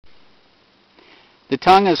The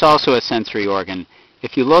tongue is also a sensory organ.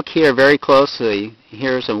 If you look here very closely,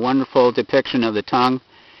 here's a wonderful depiction of the tongue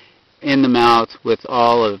in the mouth with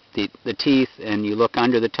all of the teeth, and you look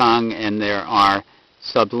under the tongue and there are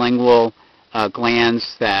sublingual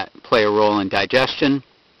glands that play a role in digestion,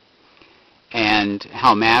 and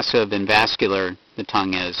how massive and vascular the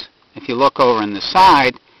tongue is. If you look over on the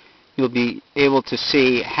side, you'll be able to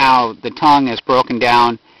see how the tongue is broken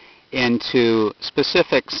down into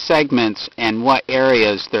specific segments and what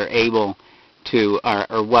areas they're able to,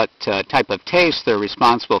 or what type of taste they're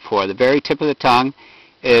responsible for. The very tip of the tongue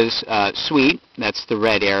is sweet, that's the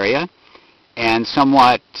red area, and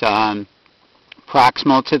somewhat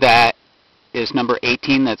proximal to that is number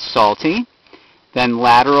 18, that's salty. Then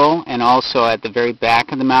lateral and also at the very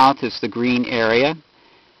back of the mouth is the green area.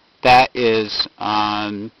 That is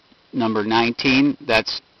number 19,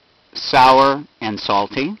 that's sour and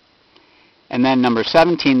salty. And then number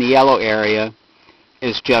 17, the yellow area,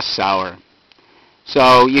 is just sour.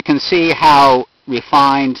 So you can see how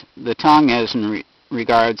refined the tongue is in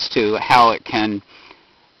regards to how it can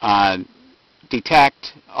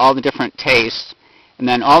detect all the different tastes. And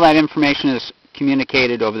then all that information is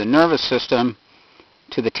communicated over the nervous system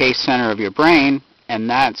to the taste center of your brain, and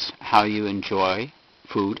that's how you enjoy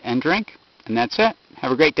food and drink. And that's it.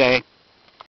 Have a great day.